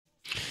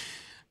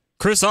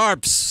Chris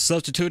Arps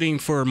substituting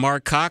for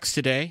Mark Cox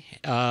today.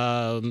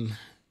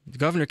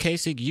 Governor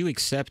Kasich, you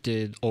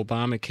accepted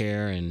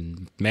Obamacare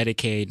and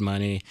Medicaid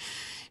money,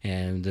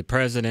 and the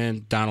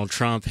president, Donald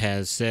Trump,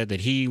 has said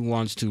that he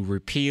wants to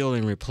repeal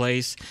and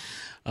replace.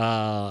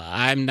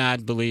 I'm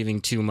not believing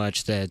too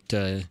much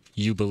that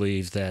you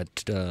believe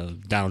that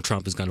Donald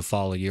Trump is going to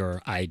follow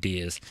your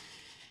ideas.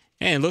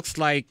 And it looks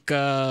like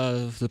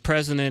the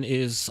president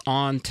is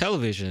on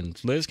television.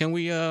 Liz, can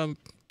we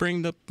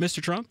bring the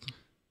Mr. Trump?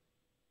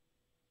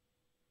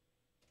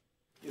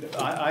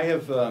 I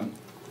have,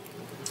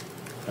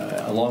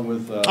 along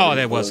with... oh,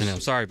 that wasn't him.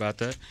 Sorry about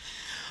that.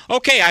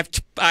 Okay,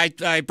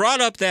 I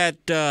brought up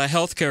that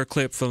healthcare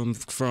clip from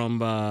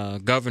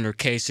Governor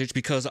Kasich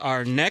because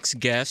our next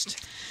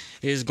guest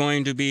is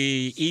going to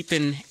be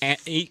Eapen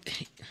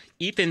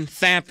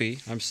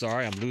Thampy. I'm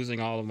sorry, I'm losing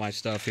all of my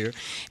stuff here.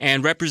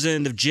 And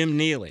Representative Jim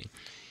Neely.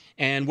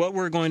 And what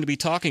we're going to be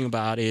talking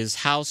about is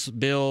House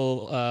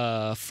Bill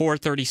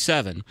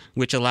 437,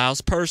 which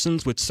allows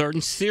persons with certain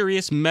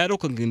serious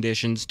medical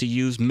conditions to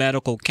use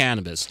medical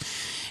cannabis.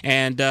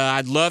 And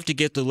I'd love to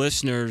get the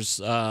listeners'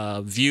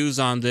 views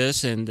on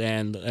this and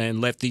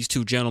let these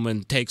two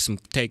gentlemen take some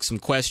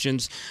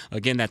questions.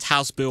 Again, that's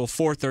House Bill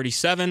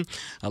 437,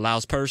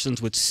 allows persons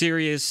with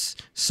serious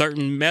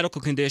certain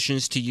medical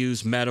conditions to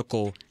use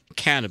medical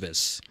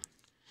cannabis.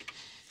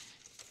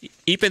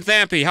 Eapen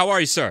Thampy, how are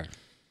you, sir?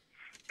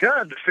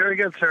 Good, very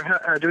good,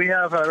 sir. Do we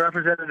have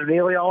Representative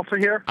Neely also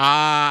here?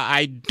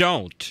 I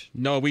don't.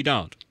 No, we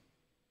don't.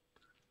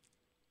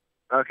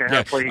 Okay,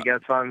 hopefully he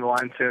gets on the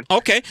line soon.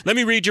 Okay, let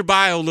me read your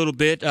bio a little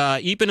bit.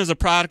 Eapen is a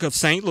product of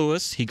St.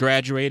 Louis. He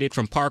graduated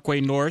from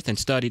Parkway North and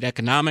studied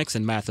economics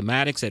and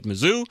mathematics at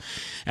Mizzou.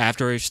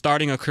 After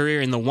starting a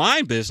career in the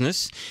wine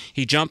business,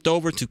 he jumped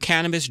over to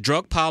cannabis,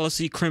 drug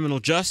policy, criminal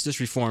justice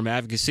reform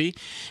advocacy,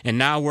 and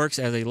now works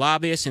as a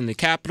lobbyist in the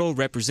Capitol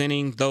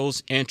representing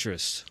those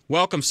interests.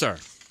 Welcome, sir.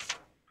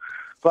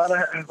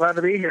 Glad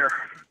to be here.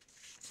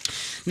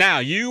 Now,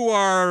 you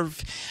are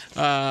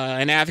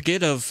an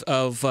advocate of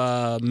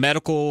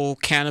medical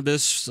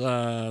cannabis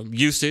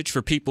usage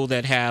for people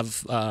that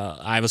have,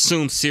 I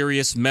assume,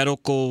 serious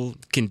medical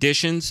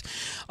conditions.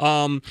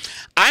 I'm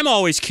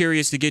always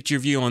curious to get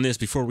your view on this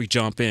before we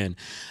jump in.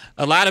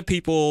 A lot of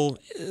people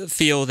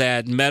feel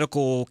that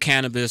medical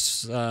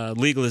cannabis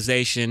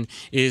legalization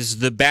is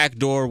the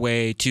backdoor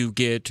way to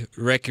get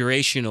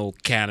recreational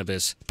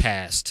cannabis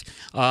passed.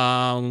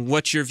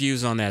 What's your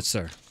views on that,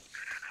 sir?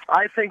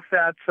 I think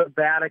that's a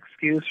bad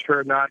excuse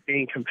for not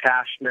being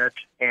compassionate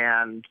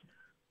and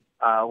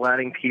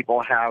letting people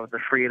have the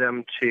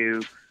freedom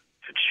to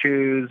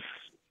choose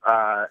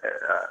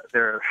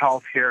their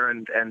health care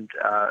and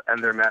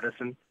their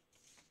medicine.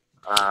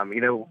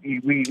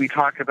 We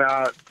talk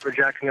about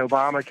rejecting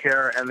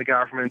Obamacare and the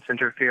government's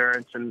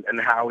interference and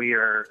how we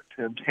are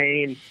to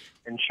obtain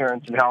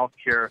insurance and health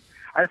care.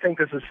 I think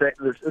this is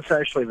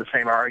essentially the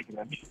same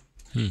argument.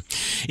 And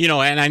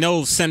I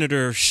know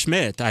Senator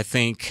Schmidt, I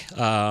think,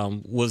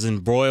 was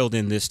embroiled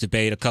in this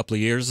debate a couple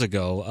of years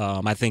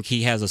ago. I think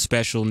he has a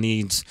special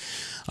needs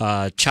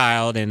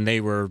child, and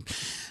they were,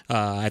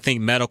 I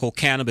think, medical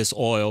cannabis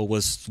oil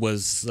was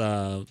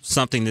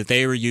something that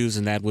they were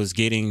using that was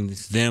getting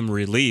them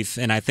relief.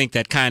 And I think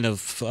that kind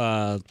of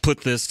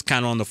put this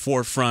kind of on the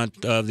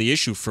forefront of the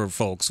issue for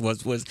folks.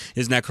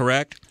 Isn't that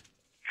correct?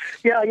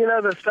 Yeah,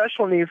 the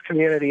special needs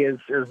community is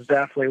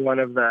definitely one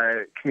of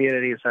the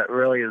communities that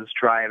really is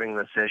driving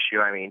this issue.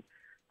 I mean,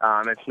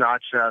 it's not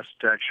just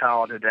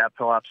childhood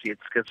epilepsy,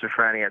 it's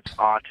schizophrenia, it's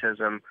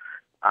autism.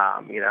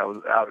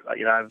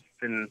 I've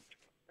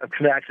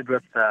connected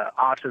with the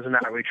Autism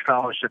Outreach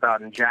Fellowship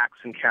out in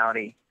Jackson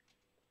County.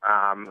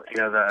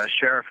 The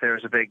sheriff there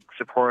is a big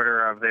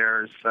supporter of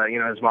theirs.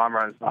 His mom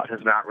runs the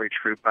Autism Outreach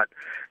Group, but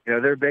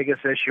their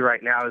biggest issue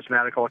right now is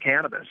medical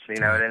cannabis.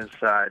 It is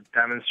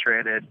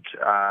demonstrated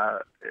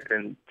to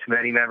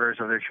many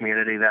members of their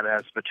community that it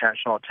has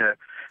potential to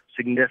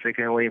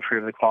significantly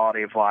improve the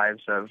quality of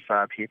lives of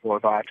people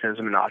with autism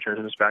and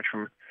autism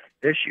spectrum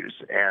issues.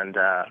 And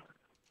I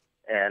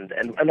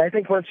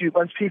think once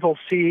people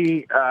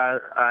see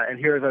and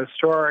hear those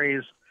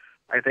stories,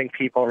 I think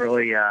people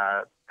really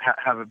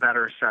have a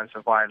better sense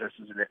of why this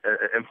is an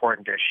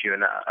important issue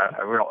and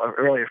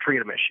really a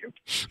freedom issue.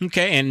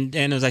 Okay, and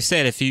as I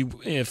said,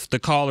 if the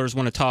callers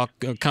want to talk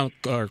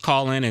or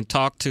call in and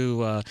talk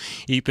to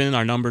Eapen,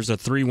 our numbers are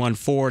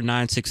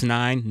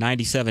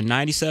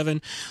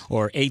 314-969-9797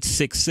 or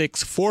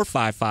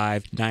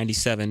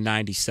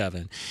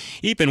 866-455-9797.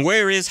 Eapen,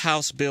 where is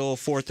House Bill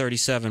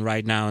 437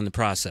 right now in the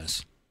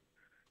process?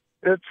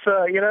 It's,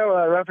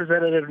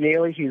 Representative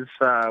Neely. He's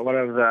one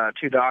of the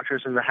two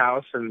doctors in the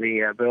House, and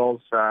the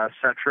bill's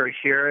set for a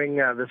hearing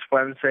this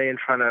Wednesday in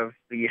front of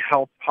the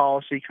Health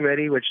Policy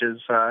Committee, which is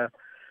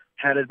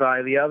headed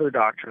by the other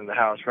doctor in the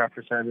House,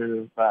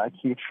 Representative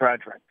Keith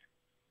Frederick.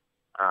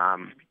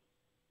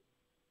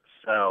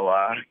 So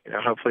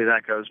hopefully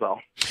that goes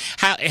well.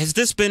 How has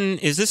this been?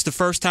 Is this the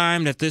first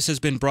time that this has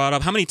been brought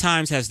up? How many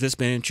times has this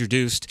been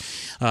introduced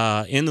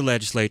in the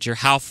legislature?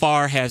 How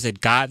far has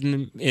it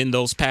gotten in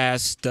those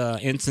past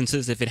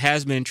instances, if it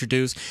has been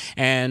introduced?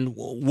 And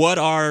what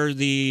are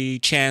the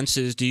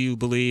chances, do you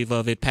believe,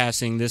 of it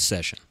passing this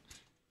session?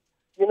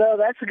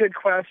 That's a good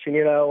question.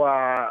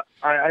 I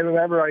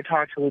remember I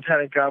talked to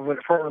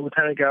former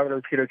Lieutenant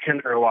Governor Peter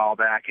Kinder a while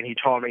back, and he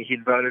told me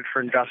he'd voted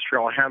for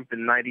industrial hemp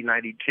in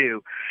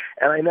 1992.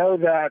 And I know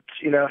that,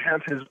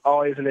 hemp is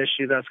always an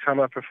issue that's come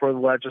up before the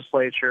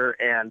legislature,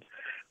 and,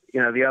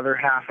 the other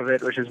half of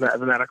it, which is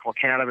the medical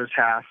cannabis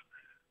half,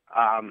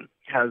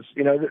 has,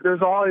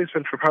 there's always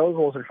been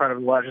proposals in front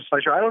of the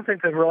legislature. I don't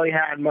think they've really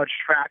had much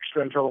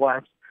traction until the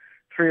last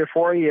 3 or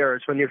 4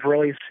 years when you've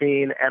really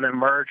seen an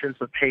emergence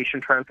of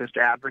patient-focused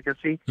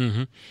advocacy.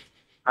 Mm-hmm.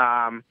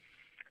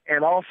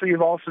 And also,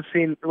 you've also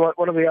seen,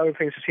 one of the other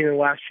things you've seen in the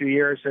last few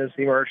years is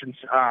the emergence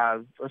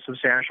of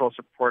substantial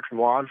support from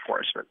law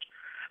enforcement,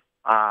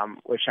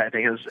 which I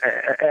think is,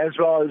 as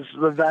well as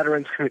the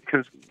veterans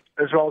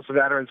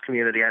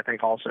community, I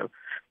think also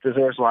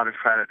deserves a lot of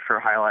credit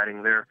for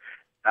highlighting their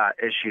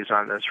issues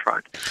on this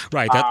front.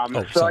 Right.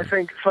 So I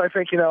think,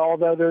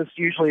 although there's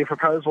usually a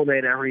proposal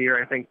made every year,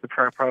 I think the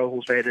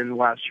proposals made in the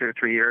last 2 or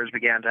 3 years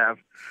began to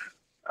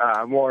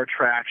have more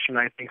traction.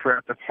 I think we're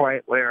at the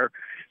point where,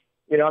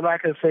 I'm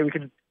not going to say we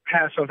could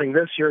pass something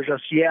this year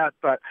just yet,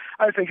 but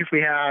I think if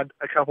we had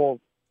a couple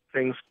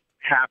things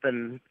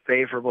happen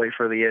favorably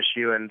for the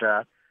issue and,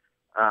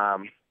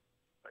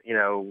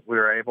 we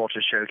were able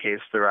to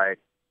showcase the right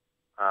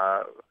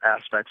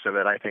aspects of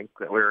it, I think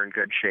that we're in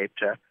good shape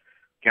to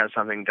get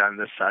something done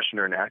this session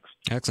or next.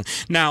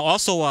 Excellent. Now,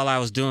 also while I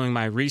was doing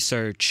my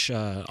research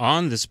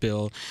on this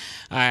bill,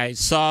 I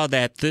saw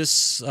that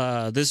this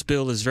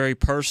bill is very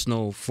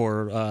personal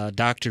for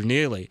Dr.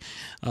 Neely.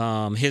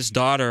 His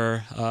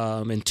daughter,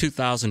 in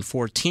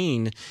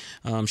 2014,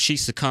 she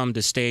succumbed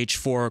to stage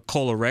 4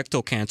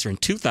 colorectal cancer in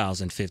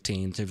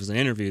 2015. There was an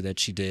interview that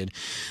she did,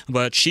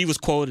 but she was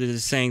quoted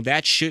as saying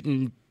that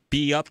shouldn't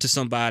be up to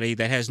somebody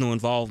that has no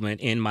involvement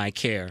in my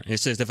care.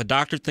 It says if a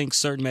doctor thinks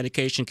certain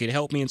medication could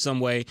help me in some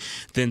way,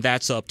 then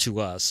that's up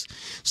to us.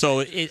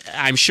 So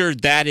I'm sure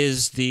that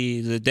is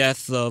the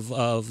death of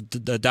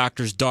the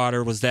doctor's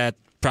daughter. Was that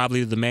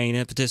probably the main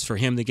impetus for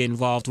him to get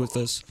involved with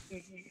this?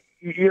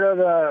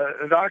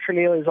 The Dr.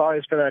 Neely's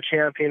always been a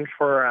champion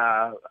for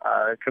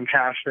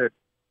compassionate,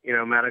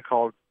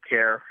 medical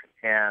care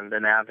and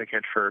an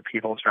advocate for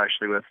people,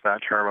 especially with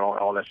terminal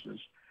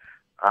illnesses.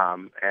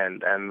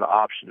 And the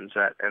options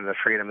and the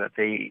freedom that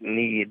they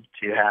need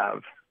to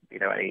have,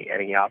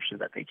 any option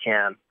that they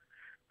can.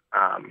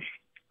 Of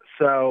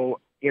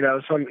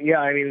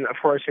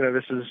course,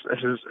 this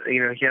is, he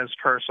has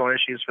personal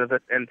issues with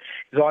it, and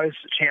he's always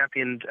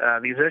championed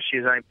these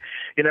issues.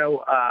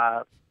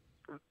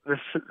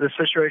 The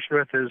situation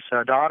with his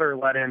daughter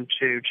led him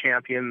to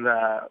champion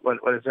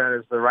what is known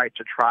as the right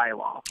to try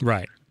law,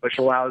 right, which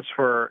allows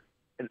for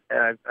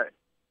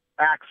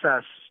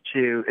access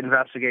to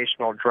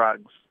investigational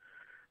drugs.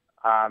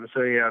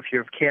 If you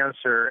have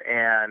cancer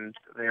and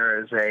there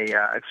is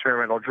a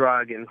experimental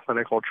drug in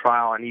clinical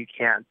trial and you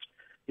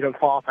don't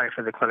qualify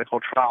for the clinical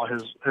trial,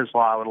 his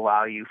law would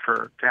allow you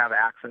to have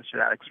access to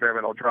that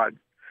experimental drug.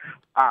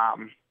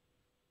 And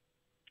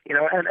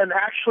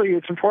actually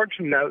it's important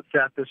to note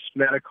that this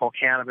medical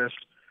cannabis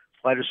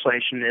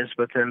legislation is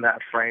within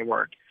that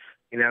framework.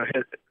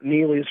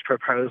 Neely's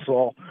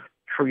proposal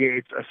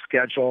creates a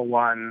Schedule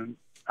I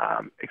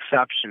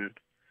exception,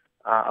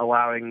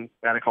 allowing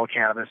medical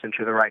cannabis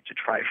into the right to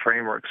try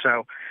framework.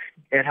 So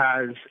it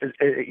has,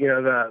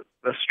 the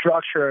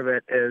structure of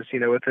it is,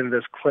 within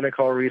this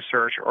clinical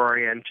research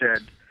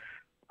oriented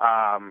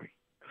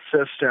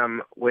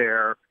system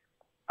where,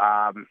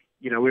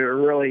 we were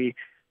really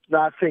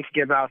not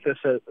thinking about this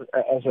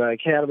as a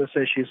cannabis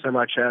issue so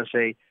much as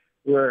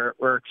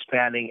we're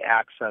expanding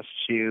access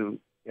to,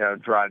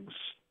 drugs,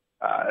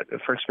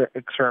 for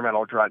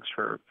experimental drugs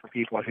for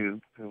people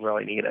who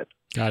really need it.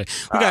 Got it.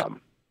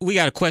 We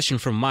got a question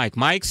from Mike.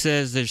 Mike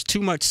says there's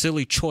too much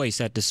silly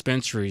choice at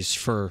dispensaries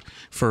for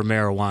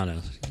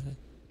marijuana.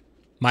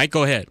 Mike,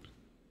 go ahead.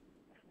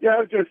 Yeah, I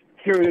was just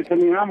curious.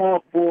 I'm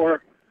all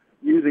for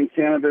using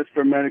cannabis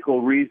for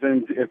medical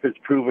reasons if it's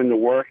proven to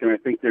work, and I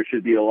think there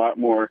should be a lot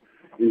more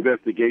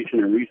investigation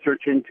and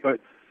research into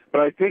it.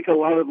 But I think a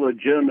lot of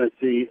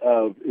legitimacy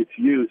of its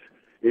use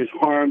is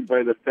harmed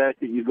by the fact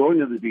that you go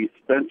into the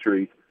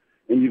dispensaries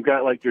and you've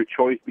got your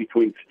choice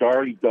between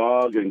Starry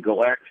Dog and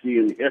Galaxy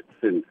and Hits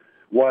and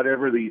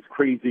whatever these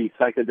crazy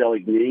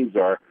psychedelic names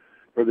are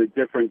for the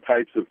different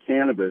types of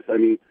cannabis.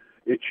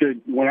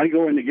 When I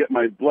go in to get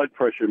my blood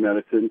pressure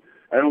medicine,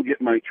 I don't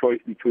get my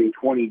choice between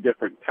 20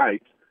 different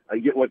types. I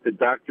get what the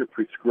doctor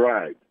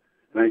prescribed.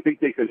 And I think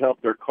they could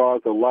help their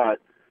cause a lot.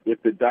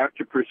 If the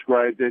doctor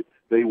prescribed it,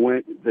 they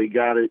went, they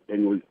got it,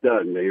 and it was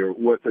done. There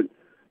wasn't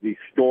these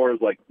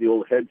stores like the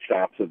old head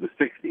shops of the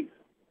 60s.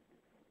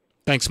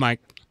 Thanks, Mike.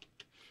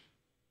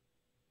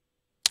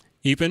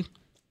 Eapen?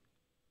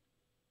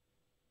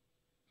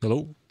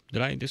 Hello?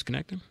 Did I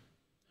disconnect him?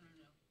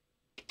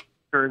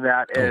 sector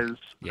that is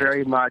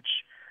very much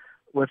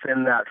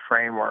within that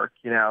framework,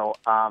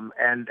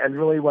 and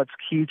really what's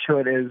key to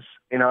it is,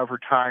 over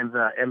time,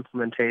 the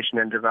implementation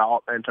and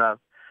development of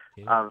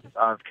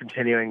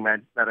continuing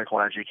medical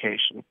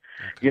education.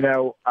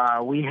 Okay.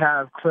 We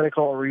have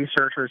clinical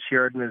researchers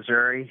here in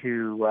Missouri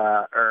who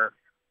are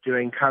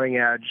doing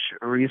cutting-edge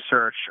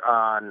research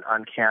on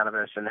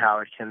cannabis and how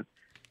it can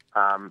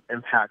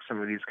impact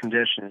some of these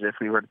conditions. If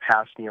we were to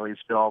pass Neely's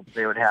bill,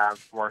 they would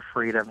have more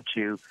freedom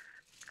to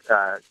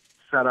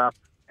set up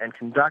and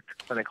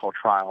conduct clinical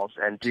trials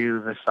and do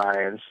the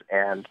science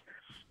and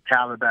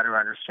have a better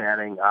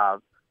understanding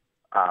of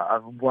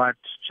what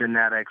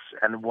genetics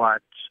and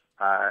what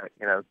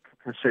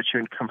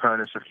constituent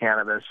components of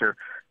cannabis are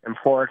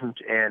important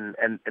and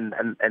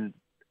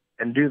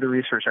do the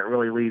research that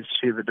really leads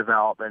to the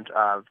development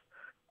of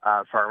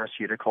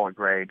pharmaceutical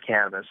grade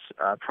cannabis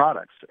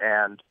products.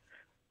 And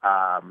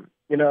I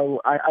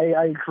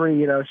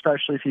agree.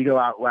 Especially if you go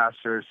out west,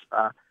 there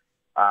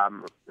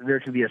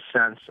can be a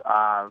sense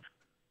of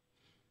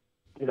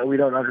we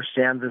don't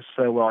understand this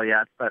so well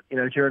yet, but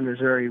here in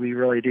Missouri, we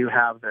really do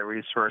have the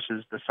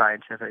resources, the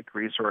scientific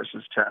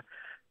resources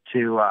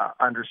to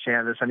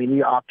understand this. I mean,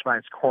 you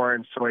optimize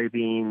corn,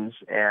 soybeans,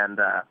 and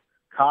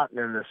cotton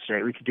in the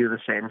state. We could do the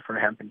same for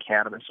hemp and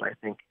cannabis. So I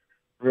think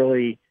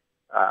really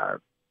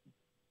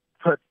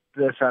put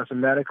this as a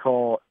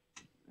medical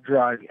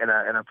drug in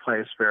a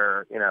place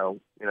where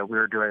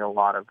we're doing a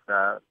lot of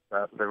the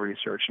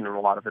research and a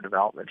lot of the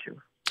development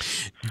here.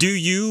 Do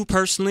you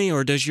personally,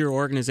 or does your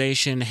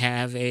organization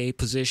have a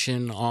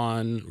position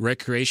on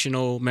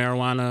recreational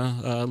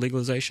marijuana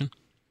legalization?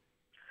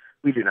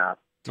 We do not.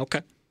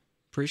 Okay.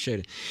 Appreciate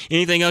it.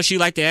 Anything else you'd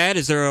like to add?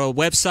 Is there a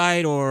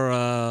website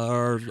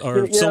or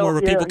somewhere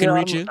where people can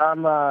reach you?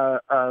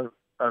 I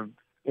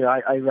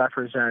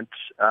represent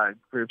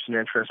groups and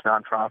interests,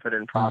 nonprofit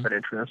and profit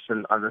interests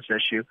on this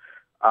issue.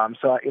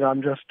 So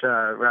I'm just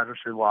a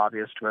registered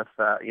lobbyist with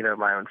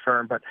my own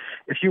firm. But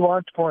if you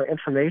want more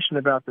information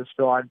about this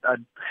bill, I'd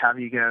have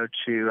you go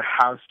to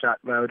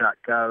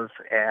house.mo.gov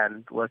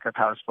and look up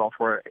House Bill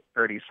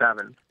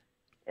 437,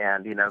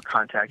 and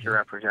contact your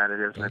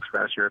representatives and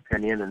express your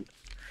opinion. And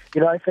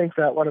I think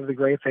that one of the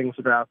great things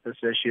about this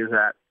issue is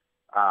that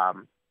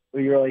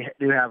we really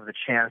do have the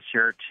chance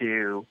here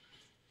to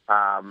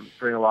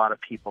bring a lot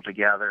of people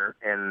together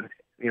and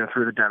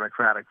through the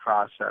democratic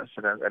process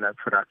in a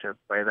productive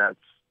way that's,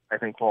 I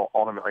think, will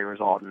ultimately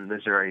result in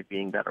Missouri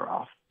being better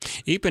off.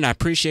 Eapen, I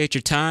appreciate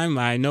your time.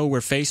 I know we're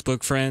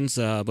Facebook friends,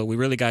 but we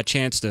really got a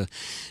chance to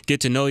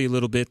get to know you a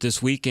little bit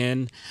this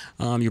weekend.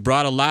 You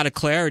brought a lot of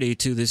clarity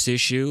to this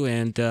issue,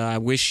 and I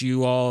wish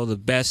you all the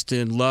best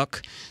in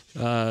luck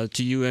to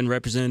you and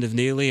Representative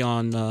Neely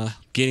on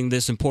getting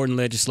this important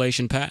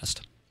legislation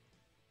passed.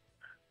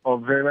 Well,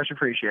 very much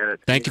appreciate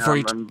it. Thank you for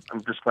your I'm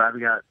just glad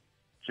we got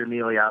Jim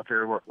Neely out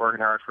there working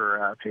hard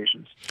for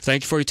patients.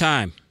 Thank you for your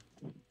time.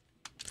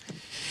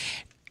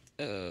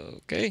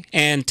 Okay,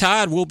 and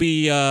Todd, we'll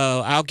be.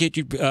 I'll get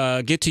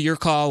to your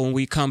call when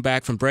we come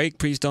back from break.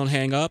 Please don't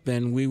hang up,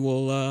 and we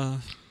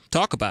will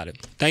talk about it.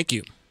 Thank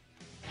you.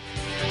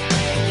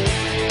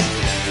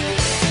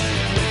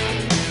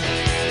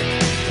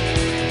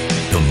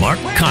 The Mark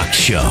Cox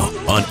Show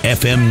on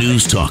FM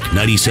News Talk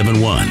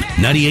 97.1,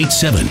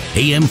 98.7,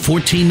 AM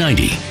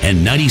 1490,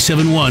 and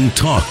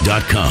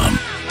 97.1talk.com.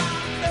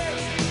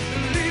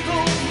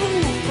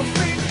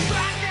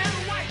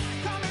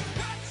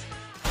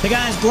 Hey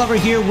guys, Glover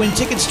here. Win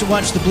tickets to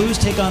watch the Blues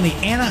take on the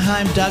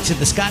Anaheim Ducks at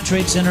the Scott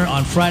Trade Center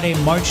on Friday,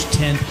 March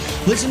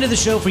 10th. Listen to the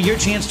show for your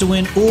chance to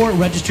win or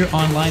register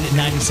online at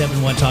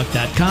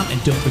 971talk.com.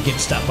 And don't forget to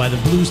stop by the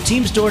Blues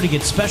team store to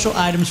get special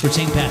items for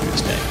St.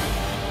 Patrick's Day.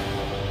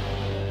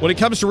 When it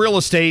comes to real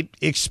estate,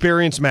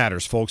 experience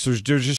matters, folks. There's just